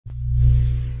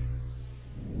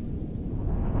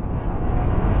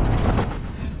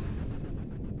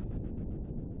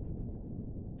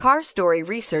Car Story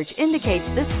research indicates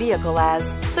this vehicle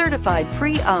as certified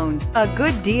pre-owned, a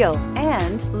good deal,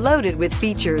 and loaded with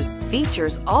features.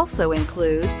 Features also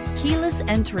include keyless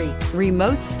entry,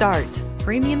 remote start,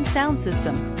 premium sound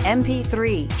system,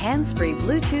 MP3, hands-free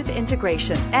Bluetooth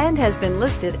integration, and has been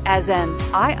listed as an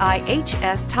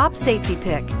IIHS top safety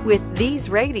pick with these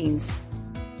ratings.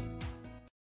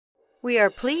 We are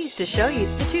pleased to show you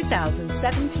the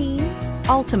 2017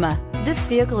 Altima. This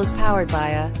vehicle is powered by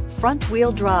a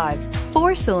front-wheel drive,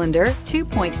 4-cylinder,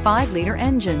 2.5-liter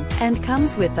engine, and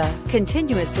comes with a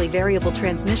continuously variable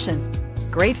transmission.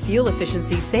 Great fuel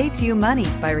efficiency saves you money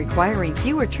by requiring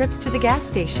fewer trips to the gas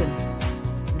station.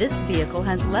 This vehicle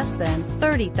has less than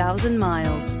 30,000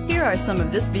 miles. Here are some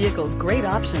of this vehicle's great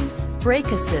options: brake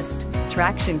assist,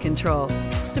 traction control,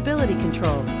 stability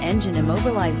control, engine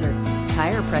immobilizer,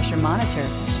 tire pressure monitor,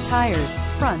 tires,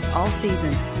 front all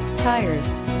season,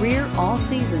 tires, rear all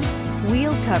season,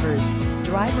 wheel covers,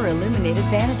 driver illuminated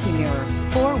vanity mirror,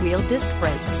 4-wheel disc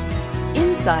brakes.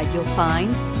 Inside you'll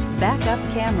find backup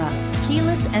camera,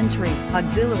 keyless entry,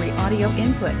 auxiliary audio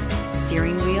input,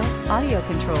 steering wheel audio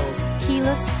controls,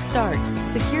 keyless start,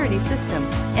 security system,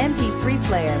 MP3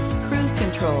 player, cruise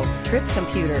control, trip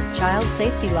computer, child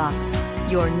safety locks.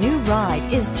 Your new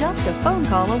ride is just a phone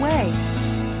call away.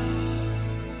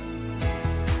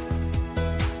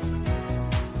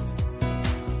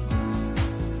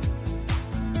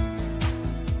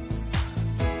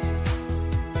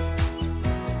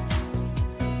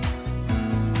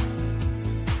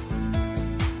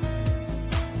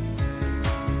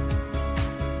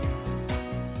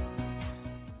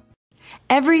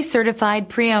 Every certified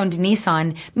pre-owned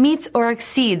Nissan meets or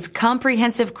exceeds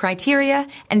comprehensive criteria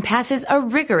and passes a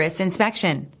rigorous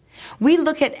inspection. We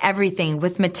look at everything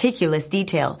with meticulous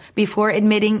detail before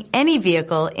admitting any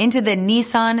vehicle into the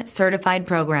Nissan Certified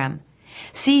Program.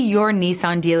 See your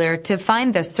Nissan dealer to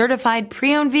find the certified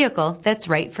pre-owned vehicle that's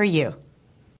right for you.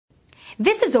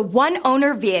 This is a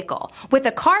one-owner vehicle with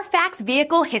a Carfax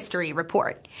Vehicle History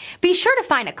Report. Be sure to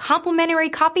find a complimentary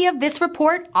copy of this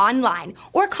report online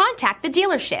or contact the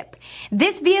dealership.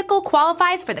 This vehicle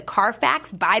qualifies for the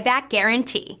Carfax Buyback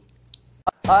Guarantee.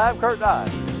 Hi, I'm Kurt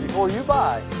Nye. Before you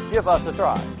buy, give us a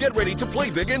try. Get ready to play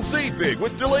big and save big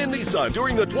with DeLand Nissan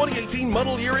during the 2018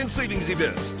 Model Year End Savings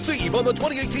Event. Save on the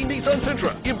 2018 Nissan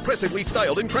Sentra, impressively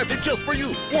styled and crafted just for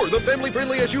you. Or the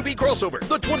family-friendly SUV crossover,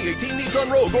 the 2018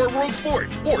 Nissan Rogue or Rogue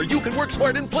Sport. Or you can work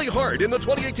smart and play hard in the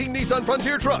 2018 Nissan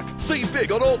Frontier truck. Save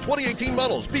big on all 2018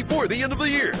 models before the end of the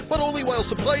year, but only while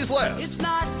supplies last. It's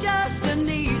not just a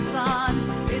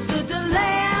Nissan, it's a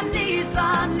DeLand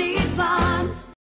Nissan.